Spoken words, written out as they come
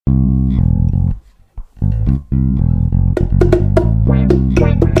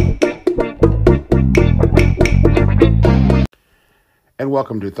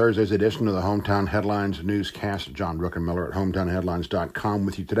welcome to Thursday's edition of the Hometown Headlines newscast. John Druckenmiller at hometownheadlines.com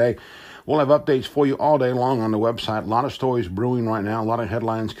with you today. We'll have updates for you all day long on the website. A lot of stories brewing right now. A lot of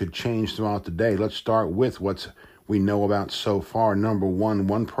headlines could change throughout the day. Let's start with what we know about so far. Number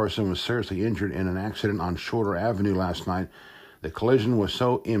one person was seriously injured in an accident on Shorter Avenue last night. The collision was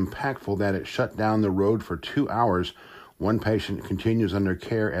so impactful that it shut down the road for 2 hours. One patient continues under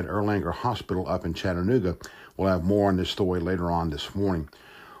care at Erlanger Hospital up in Chattanooga. We'll have more on this story later on this morning.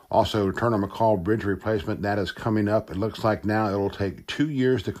 Also, Turner McCall Bridge replacement, that is coming up. It looks like now it'll take 2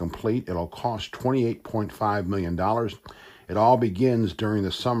 years to complete. It'll cost $28.5 million. It all begins during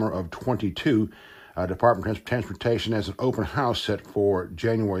the summer of 22. Department of Transportation has an open house set for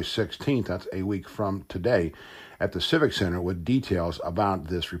January 16th. That's a week from today at the Civic Center with details about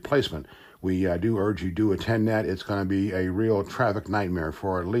this replacement. We do urge you to attend that. It's going to be a real traffic nightmare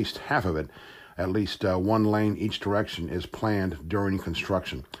for at least half of it. At least one lane each direction is planned during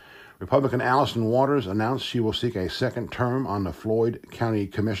construction. Republican Allison Waters announced she will seek a second term on the Floyd County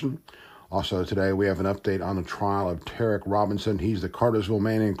Commission. Also today, we have an update on the trial of Tarek Robinson. He's the Cartersville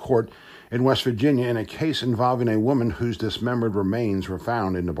man in court in West Virginia in a case involving a woman whose dismembered remains were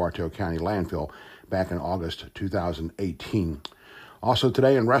found in the Bartow County landfill back in August 2018. Also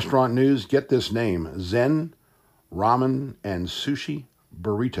today in restaurant news, get this name, Zen Ramen and Sushi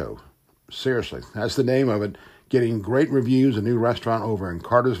Burrito. Seriously, that's the name of it. Getting great reviews, a new restaurant over in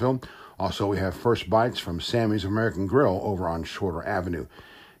Cartersville. Also, we have First Bites from Sammy's American Grill over on Shorter Avenue.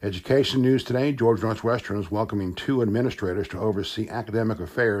 Education news today, George Northwestern is welcoming 2 administrators to oversee academic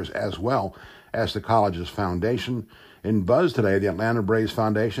affairs as well as the college's foundation. In buzz today, the Atlanta Braves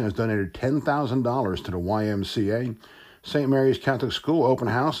Foundation has donated $10,000 to the YMCA. St. Mary's Catholic School open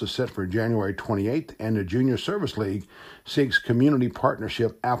house is set for January 28th, and the Junior Service League seeks community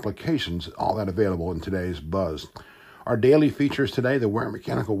partnership applications, all that available in today's buzz. Our daily features today, the Ware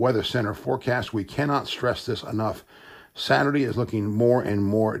Mechanical Weather Center forecast. We cannot stress this enough. Saturday is looking more and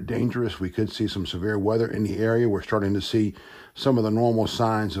more dangerous. We could see some severe weather in the area. We're starting to see some of the normal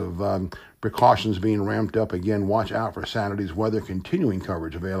signs of precautions being ramped up again. Watch out for Saturday's weather. Continuing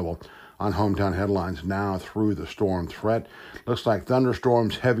coverage available on Hometown Headlines now through the storm threat. Looks like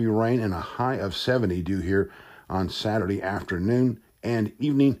thunderstorms, heavy rain, and a high of 70 due here on Saturday afternoon and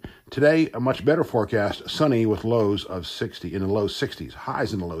evening. Today, a much better forecast, sunny with lows of 60 in the low 60s,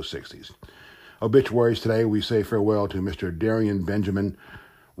 highs in the low 60s. Obituaries today, we say farewell to Mr. Darian Benjamin,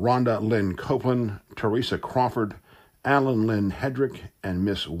 Rhonda Lynn Copeland, Teresa Crawford, Alan Lynn Hedrick, and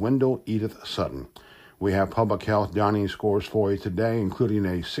Miss Wendell Edith Sutton. We have public health dining scores for you today, including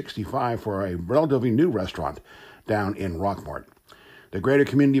a 65 for a relatively new restaurant down in Rockmart. The Greater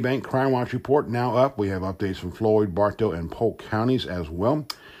Community Bank Crime Watch report now up. We have updates from Floyd, Bartow, and Polk counties as well.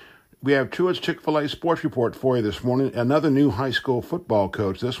 We have Truett's Chick-fil-A sports report for you this morning. Another new high school football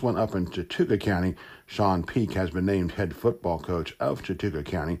coach, this one up in Chattooga County. Sean Peak has been named head football coach of Chattooga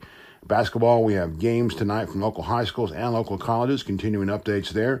County. Basketball, we have games tonight from local high schools and local colleges, continuing updates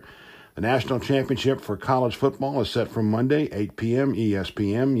there. The national championship for college football is set for Monday, 8 p.m.,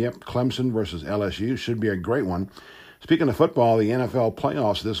 ESPN. Yep, Clemson versus LSU should be a great one. Speaking of football, the NFL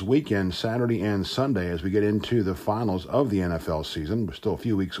playoffs this weekend, Saturday and Sunday, as we get into the finals of the NFL season. We're still a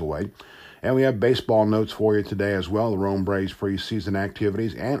few weeks away. And we have baseball notes for you today as well, the Rome Braves preseason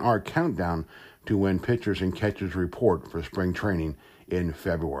activities, and our countdown to when pitchers and catchers report for spring training in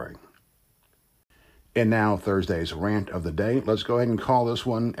February. And now, Thursday's rant of the day. Let's go ahead and call this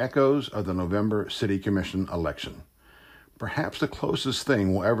one Echoes of the November City Commission election. Perhaps the closest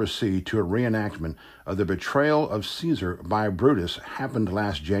thing we'll ever see to a reenactment of the betrayal of Caesar by Brutus happened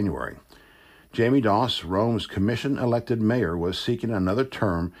last January. Jamie Doss, Rome's commission-elected mayor, was seeking another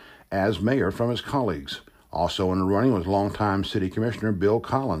term as mayor from his colleagues. Also in the running was longtime city commissioner Bill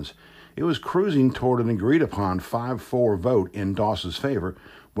Collins. It was cruising toward an agreed-upon 5-4 vote in Doss's favor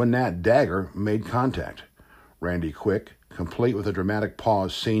when that dagger made contact. Randy Quick, complete with a dramatic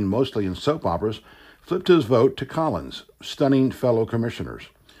pause seen mostly in soap operas, flipped his vote to Collins, stunning fellow commissioners.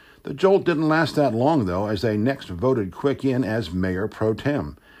 The jolt didn't last that long, though, as they next voted Quick in as mayor pro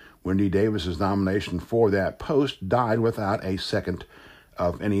tem. Wendy Davis's nomination for that post died without a second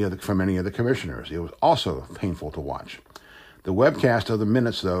from any of the commissioners. It was also painful to watch. The webcast of the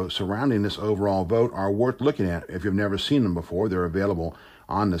minutes, though, surrounding this overall vote are worth looking at if you've never seen them before. They're available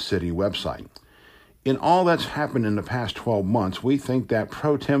on the city website. In all that's happened in the past 12 months, we think that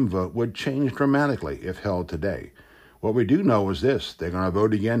pro tem vote would change dramatically if held today. What we do know is this: they're going to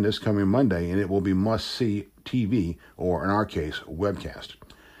vote again this coming Monday, and it will be must-see TV, or in our case, webcast.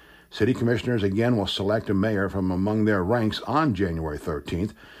 City commissioners again will select a mayor from among their ranks on January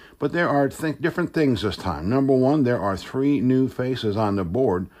 13th, But there are different things this time. Number one, there are 3 new faces on the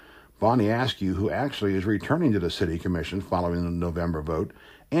board. Bonnie Askew, who actually is returning to the City Commission following the November vote,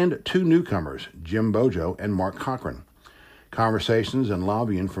 and 2 newcomers, Jim Bojo and Mark Cochran. Conversations and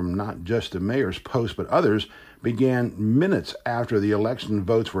lobbying from not just the mayor's post but others began minutes after the election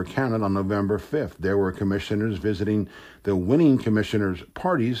votes were counted on November 5th. There were commissioners visiting the winning commissioners'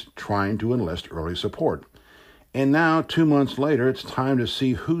 parties trying to enlist early support. And now, 2 months later, it's time to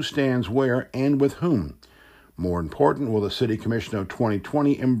see who stands where and with whom. More important, will the City Commission of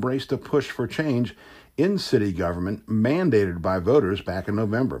 2020 embrace the push for change in city government mandated by voters back in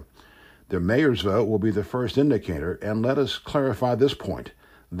November? The mayor's vote will be the first indicator, and let us clarify this point.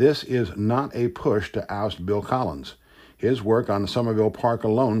 This is not a push to oust Bill Collins. His work on Somerville Park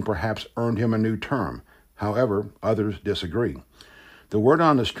alone perhaps earned him a new term. However, others disagree. The word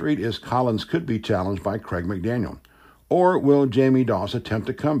on the street is Collins could be challenged by Craig McDaniel. Or will Jamie Doss attempt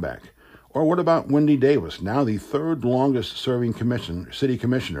a comeback? Or what about Wendy Davis, now the 3rd longest serving city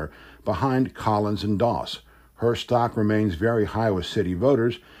commissioner behind Collins and Doss? Her stock remains very high with city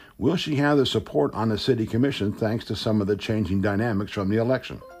voters. Will she have the support on the City Commission thanks to some of the changing dynamics from the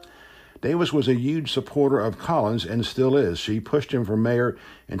election? Davis was a huge supporter of Collins and still is. She pushed him for mayor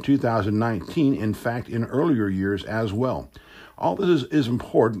in 2019, in fact, in earlier years as well. All this is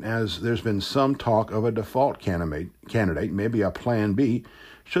important as there's been some talk of a default candidate, maybe a plan B,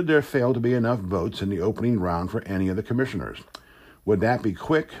 should there fail to be enough votes in the opening round for any of the commissioners. Would that be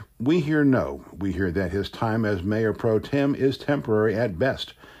quick? We hear no. We hear that his time as mayor pro tem is temporary at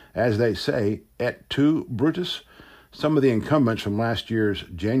best. As they say, et tu, Brutus? Some of the incumbents from last year's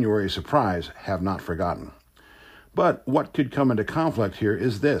January surprise have not forgotten. But what could come into conflict here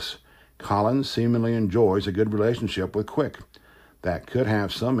is this. Collins seemingly enjoys a good relationship with Quick. That could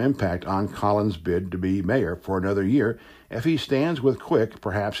have some impact on Collins' bid to be mayor for another year if he stands with Quick,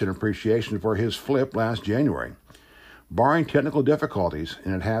 perhaps in appreciation for his flip last January. Barring technical difficulties,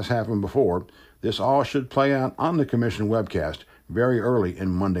 and it has happened before, this all should play out on the commission webcast very early in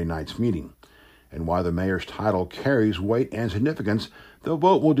Monday night's meeting. And while the mayor's title carries weight and significance, the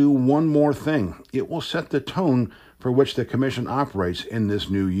vote will do one more thing. It will set the tone for which the commission operates in this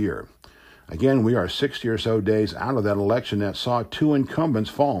new year. Again, we are 60 or so days out of that election that saw 2 incumbents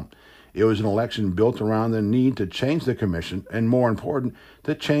fall. It was an election built around the need to change the commission and, more important,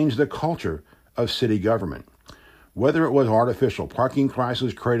 to change the culture of city government. Whether it was artificial parking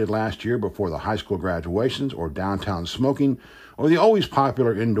crisis created last year before the high school graduations, or downtown smoking, or the always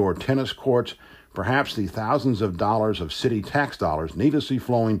popular indoor tennis courts, perhaps the thousands of dollars of city tax dollars needlessly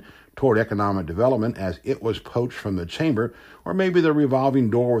flowing toward economic development as it was poached from the chamber, or maybe the revolving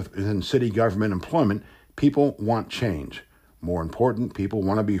door within city government employment, people want change. More important, people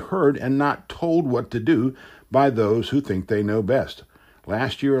want to be heard and not told what to do by those who think they know best.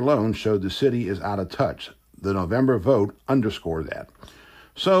 Last year alone showed the city is out of touch. The November vote underscored that.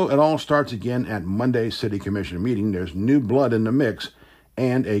 So it all starts again at Monday's City Commission meeting. There's new blood in the mix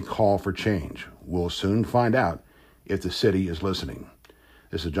and a call for change. We'll soon find out if the city is listening.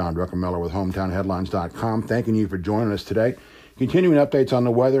 This is John Druckenmiller with HometownHeadlines.com, thanking you for joining us today. Continuing updates on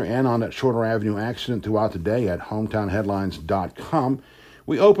the weather and on that Shorter Avenue accident throughout the day at HometownHeadlines.com.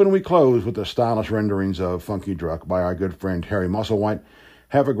 We open and we close with the stylish renderings of Funky Druck by our good friend Harry Musselwhite.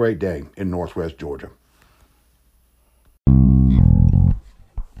 Have a great day in Northwest Georgia.